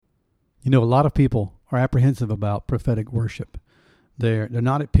You know, a lot of people are apprehensive about prophetic worship. They're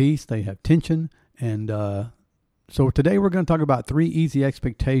not at peace. They have tension. And so today we're going to talk about 3 easy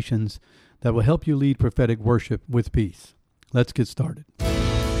expectations that will help you lead prophetic worship with peace. Let's get started.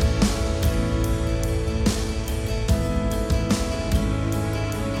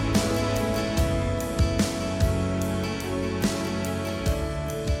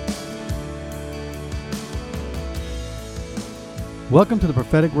 Welcome to the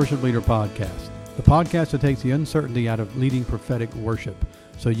Prophetic Worship Leader Podcast, the podcast that takes the uncertainty out of leading prophetic worship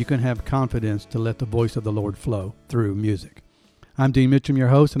so you can have confidence to let the voice of the Lord flow through music. I'm Dean Mitchum, your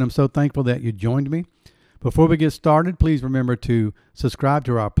host, and I'm so thankful that you joined me. Before we get started, please remember to subscribe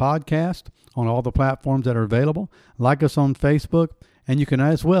to our podcast on all the platforms that are available, like us on Facebook, and you can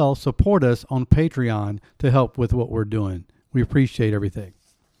as well support us on Patreon to help with what we're doing. We appreciate everything.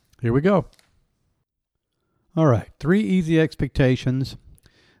 Here we go. All right, 3 easy expectations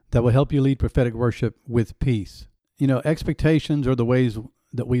that will help you lead prophetic worship with peace. You know, expectations are the ways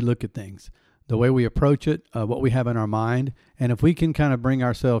that we look at things, the way we approach it, what we have in our mind. And if we can kind of bring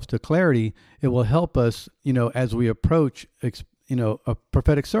ourselves to clarity, it will help us, as we approach, a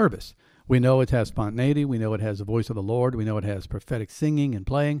prophetic service. We know it has spontaneity. We know it has the voice of the Lord. We know it has prophetic singing and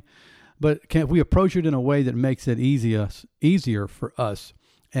playing. But if we approach it in a way that makes it easier for us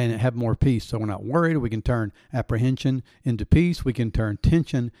and have more peace, so we're not worried, we can turn apprehension into peace. We can turn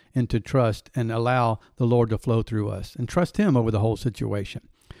tension into trust and allow the Lord to flow through us and trust Him over the whole situation.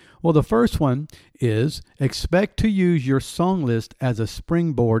 Well, the first one is expect to use your song list as a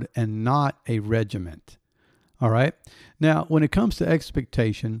springboard and not a regiment. All right. Now, when it comes to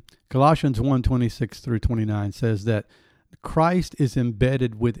expectation, Colossians 1:26 through 29 says that Christ is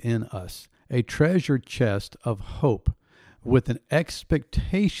embedded within us, a treasure chest of hope with an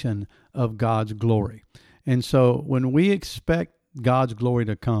expectation of God's glory. And so when we expect God's glory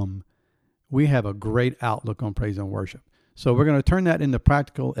to come, we have a great outlook on praise and worship. So we're going to turn that into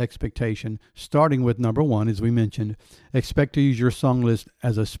practical expectation, starting with number 1, as we mentioned, expect to use your song list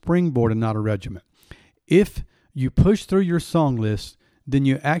as a springboard and not a regiment. If you push through your song list, then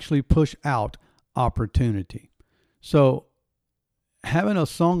you actually push out opportunity. So having a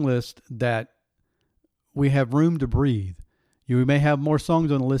song list that we have room to breathe. We may have more songs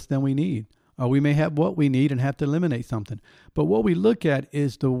on the list than we need, or we may have what we need and have to eliminate something. But what we look at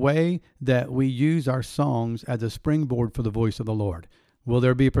is the way that we use our songs as a springboard for the voice of the Lord. Will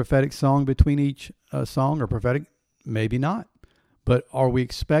there be a prophetic song between each song or prophetic? Maybe not. But are we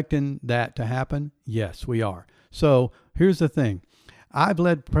expecting that to happen? Yes, we are. So here's the thing. I've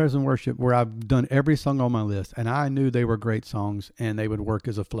led praise and worship where I've done every song on my list, and I knew they were great songs and they would work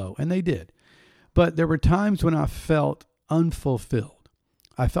as a flow, and they did. But there were times when I felt unfulfilled.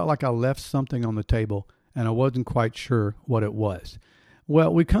 I felt like I left something on the table and I wasn't quite sure what it was.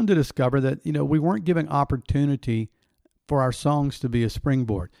 Well, we come to discover that, we weren't giving opportunity for our songs to be a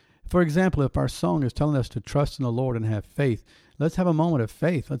springboard. For example, if our song is telling us to trust in the Lord and have faith, let's have a moment of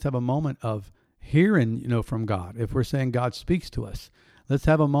faith. Let's have a moment of hearing, from God. If we're saying God speaks to us, let's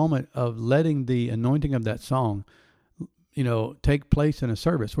have a moment of letting the anointing of that song, take place in a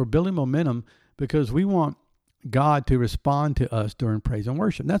service. We're building momentum because we want God to respond to us during praise and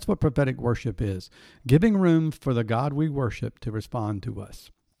worship. And that's what prophetic worship is, giving room for the God we worship to respond to us.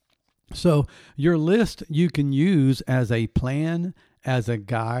 So your list you can use as a plan, as a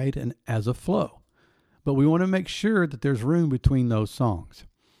guide, and as a flow. But we want to make sure that there's room between those songs.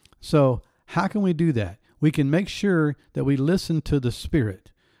 So how can we do that? We can make sure that we listen to the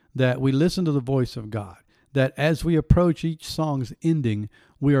Spirit, that we listen to the voice of God, that as we approach each song's ending,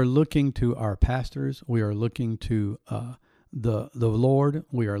 we are looking to our pastors, we are looking to the Lord,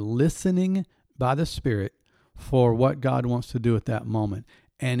 we are listening by the Spirit for what God wants to do at that moment.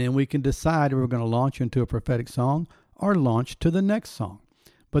 And then we can decide if we're going to launch into a prophetic song or launch to the next song.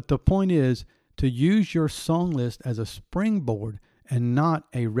 But the point is to use your song list as a springboard and not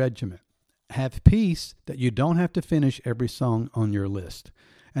a regiment. Have peace that you don't have to finish every song on your list.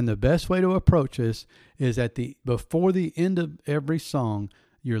 And the best way to approach this is before the end of every song,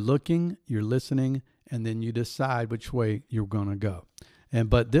 you're looking, you're listening, and then you decide which way you're going to go.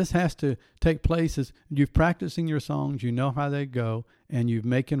 But this has to take place as you're practicing your songs, you know how they go, and you're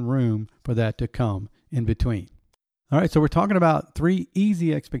making room for that to come in between. All right, so we're talking about 3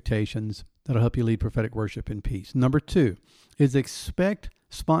 easy expectations that'll help you lead prophetic worship in peace. Number 2 is expect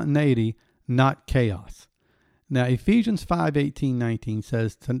spontaneity, not chaos. Now, Ephesians 5:18-19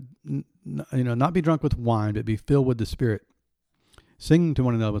 says to not be drunk with wine, but be filled with the Spirit, singing to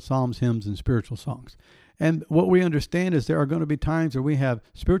one another with psalms, hymns, and spiritual songs. And what we understand is there are going to be times where we have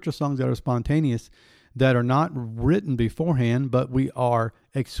spiritual songs that are spontaneous that are not written beforehand, but we are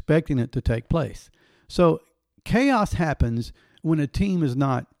expecting it to take place. So chaos happens when a team is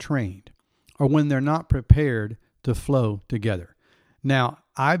not trained or when they're not prepared to flow together. Now,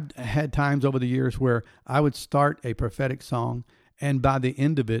 I've had times over the years where I would start a prophetic song, and by the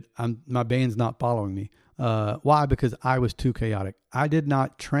end of it, my band's not following me. Why? Because I was too chaotic. I did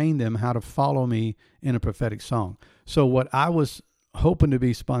not train them how to follow me in a prophetic song. So what I was hoping to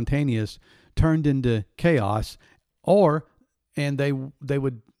be spontaneous turned into chaos, and they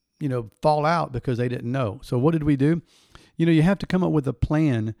would, fall out because they didn't know. So what did we do? You have to come up with a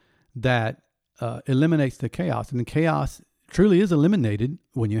plan that eliminates the chaos, and the chaos truly is eliminated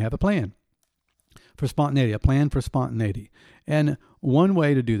when you have a plan for spontaneity, a plan for spontaneity. And one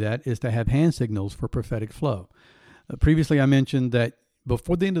way to do that is to have hand signals for prophetic flow. Previously, I mentioned that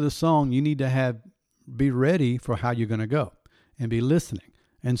before the end of the song, you need to be ready for how you're going to go and be listening.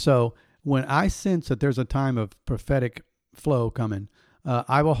 And so when I sense that there's a time of prophetic flow coming,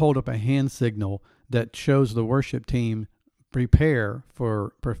 I will hold up a hand signal that shows the worship team prepare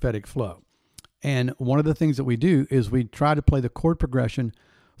for prophetic flow. And one of the things that we do is we try to play the chord progression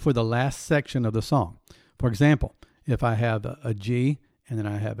for the last section of the song. For example, if I have a G and then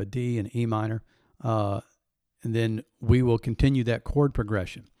I have a D and E minor, and then we will continue that chord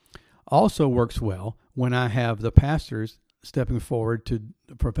progression. Also works well when I have the pastors stepping forward to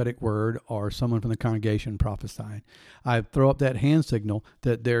the prophetic word or someone from the congregation prophesying. I throw up that hand signal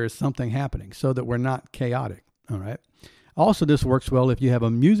that there is something happening so that we're not chaotic. All right. Also, this works well if you have a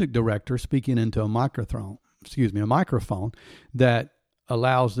music director speaking into a microphone that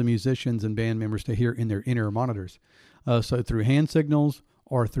allows the musicians and band members to hear in their inner monitors. So through hand signals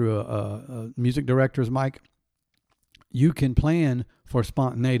or through a music director's mic, you can plan for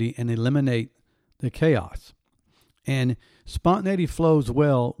spontaneity and eliminate the chaos. And spontaneity flows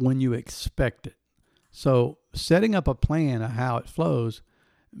well when you expect it. So setting up a plan of how it flows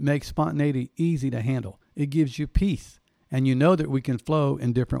makes spontaneity easy to handle. It gives you peace, and you know that we can flow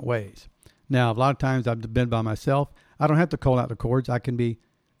in different ways. Now, a lot of times I've been by myself. I don't have to call out the chords. I can be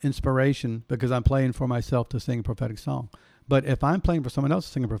inspiration because I'm playing for myself to sing a prophetic song. But if I'm playing for someone else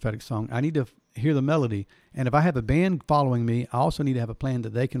to sing a prophetic song, I need to hear the melody. And if I have a band following me, I also need to have a plan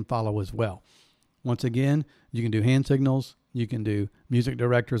that they can follow as well. Once again, you can do hand signals. You can do music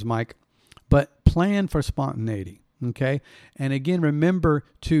director's mic. But plan for spontaneity, okay? And again, remember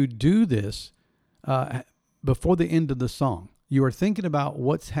to do this before the end of the song. You are thinking about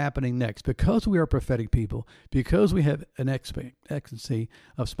what's happening next. Because we are prophetic people, because we have an expectancy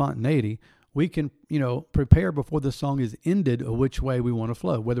of spontaneity, we can, prepare before the song is ended of which way we want to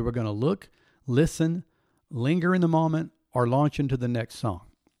flow, whether we're going to look, listen, linger in the moment, or launch into the next song.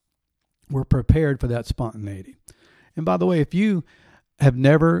 We're prepared for that spontaneity. And by the way, if you have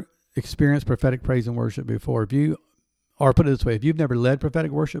never experienced prophetic praise and worship before, if you've never led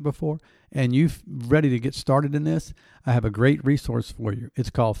prophetic worship before and you're ready to get started in this, I have a great resource for you. It's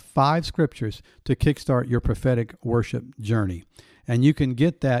called 5 Scriptures to Kickstart Your Prophetic Worship Journey. And you can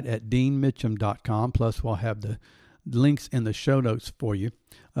get that at deanmitcham.com. Plus, we'll have the links in the show notes for you.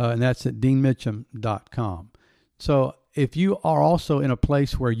 And that's at deanmitcham.com. So if you are also in a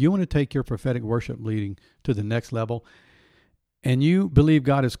place where you want to take your prophetic worship leading to the next level, and you believe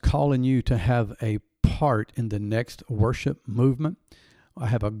God is calling you to have a part in the next worship movement, I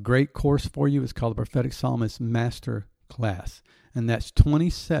have a great course for you. It's called the Prophetic Psalmist Master Class. And that's 20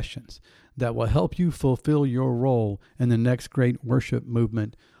 sessions that will help you fulfill your role in the next great worship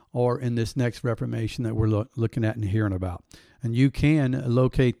movement or in this next reformation that we're looking at and hearing about. And you can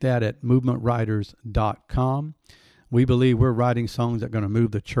locate that at movementwriters.com. We believe we're writing songs that are going to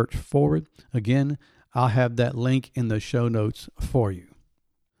move the church forward. Again, I'll have that link in the show notes for you.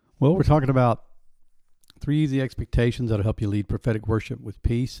 Well, we're talking about 3 easy expectations that'll help you lead prophetic worship with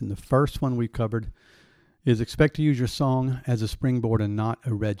peace. And the first one we covered is expect to use your song as a springboard and not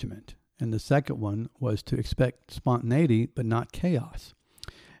a regiment. And the second one was to expect spontaneity but not chaos.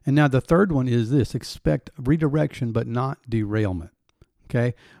 And now the third one is this: expect redirection but not derailment.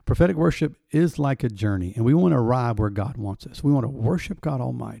 Okay? Prophetic worship is like a journey, and we want to arrive where God wants us. We want to worship God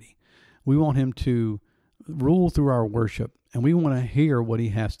Almighty. We want Him to rule through our worship, and we want to hear what He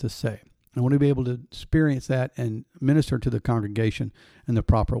has to say. I want to be able to experience that and minister to the congregation in the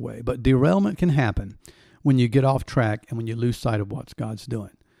proper way. But derailment can happen when you get off track and when you lose sight of what God's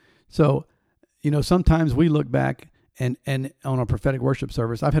doing. So, sometimes we look back and on a prophetic worship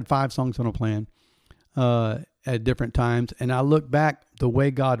service, I've had 5 songs on a plan at different times, and I look back the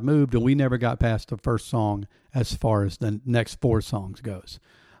way God moved, and we never got past the first song as far as the next 4 songs goes.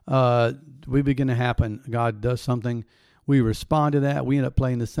 We begin to happen. God does something. we respond to that. We end up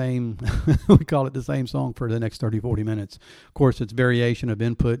playing the same, we call it the same song for the next 30, 40 minutes. Of course, it's variation of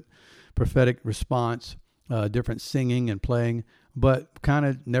input, prophetic response, different singing and playing, but kind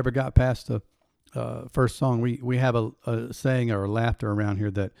of never got past the first song. We have a saying or a laughter around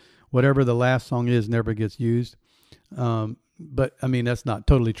here that whatever the last song is never gets used. But I mean, that's not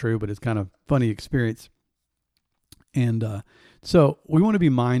totally true, but it's kind of funny experience. And so we want to be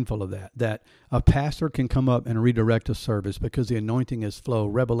mindful of that a pastor can come up and redirect a service because the anointing is flow.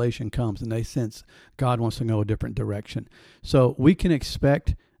 Revelation comes and they sense God wants to go a different direction. So we can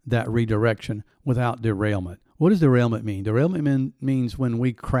expect that redirection without derailment. What does derailment mean? Derailment means when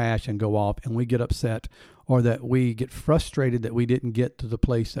we crash and go off and we get upset, or that we get frustrated that we didn't get to the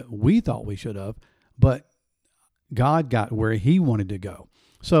place that we thought we should have, but God got where he wanted to go.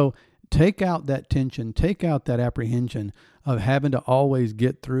 So take out that tension, take out that apprehension of having to always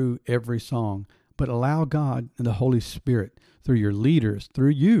get through every song, but allow God and the Holy Spirit through your leaders, through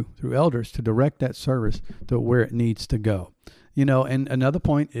you, through elders, to direct that service to where it needs to go. You know, and another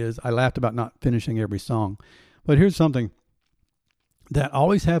point is, I laughed about not finishing every song, but here's something that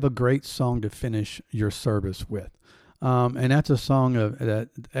always have a great song to finish your service with. And that's a song of that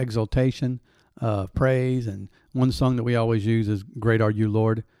exaltation, praise. And one song that we always use is Great Are You,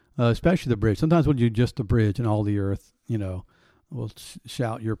 Lord, especially the bridge. Sometimes we'll do just the bridge and all the earth, you know, will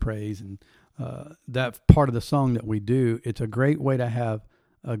shout your praise. And that part of the song that we do, it's a great way to have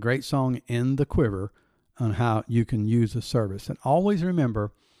a great song in the quiver on how you can use the service. And always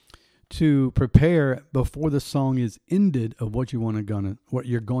remember to prepare before the song is ended of what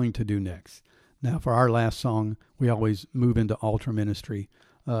you're going to do next. Now, for our last song, we always move into altar ministry.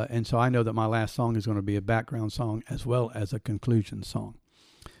 And so I know that my last song is going to be a background song as well as a conclusion song.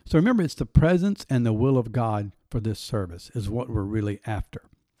 So remember, it's the presence and the will of God for this service is what we're really after.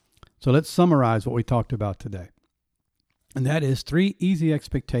 So let's summarize what we talked about today. And that is 3 easy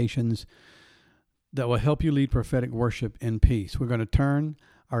expectations that will help you lead prophetic worship in peace. We're going to turn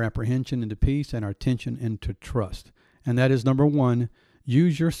our apprehension into peace and our tension into trust. And that is, number 1,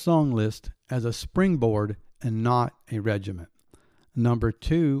 use your song list as a springboard and not a regiment. Number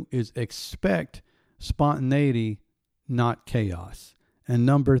 2 is expect spontaneity, not chaos. And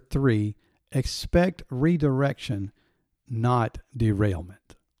number 3, expect redirection, not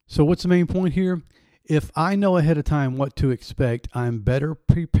derailment. So what's the main point here? If I know ahead of time what to expect, I'm better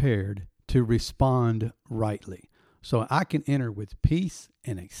prepared to respond rightly. So I can enter with peace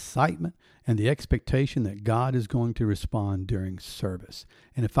and excitement and the expectation that God is going to respond during service.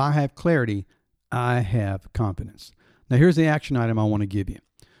 And if I have clarity, I have confidence. Now here's the action item I want to give you.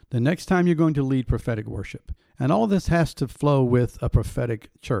 The next time you're going to lead prophetic worship, and all of this has to flow with a prophetic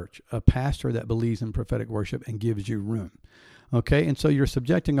church, a pastor that believes in prophetic worship and gives you room. Okay, and so you're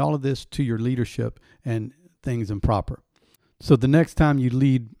subjecting all of this to your leadership and things improper. So the next time you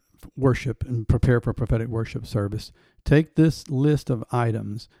lead worship and prepare for prophetic worship service, take this list of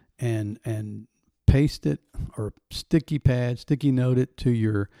items and paste it or sticky note it to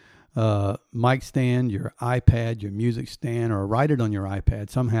your mic stand, your iPad, your music stand, or write it on your iPad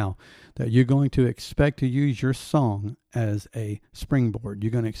somehow that you're going to expect to use your song as a springboard.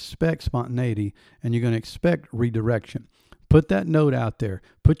 You're going to expect spontaneity and you're going to expect redirection. Put that note out there.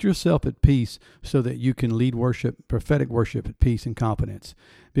 Put yourself at peace so that you can lead worship, prophetic worship at peace and confidence.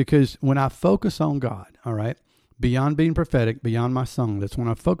 Because when I focus on God, all right, beyond being prophetic, beyond my song, that's when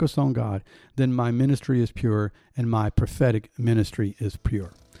I focus on God, then my ministry is pure and my prophetic ministry is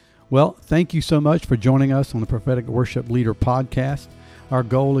pure. Well, thank you so much for joining us on the Prophetic Worship Leader podcast. Our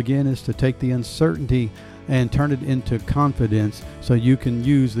goal, again, is to take the uncertainty and turn it into confidence so you can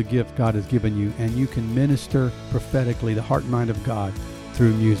use the gift God has given you and you can minister prophetically the heart and mind of God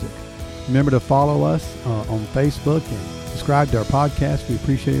through music. Remember to follow us on Facebook and subscribe to our podcast. We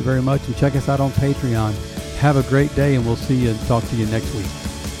appreciate it very much. And check us out on Patreon. Have a great day, and we'll see you and talk to you next week.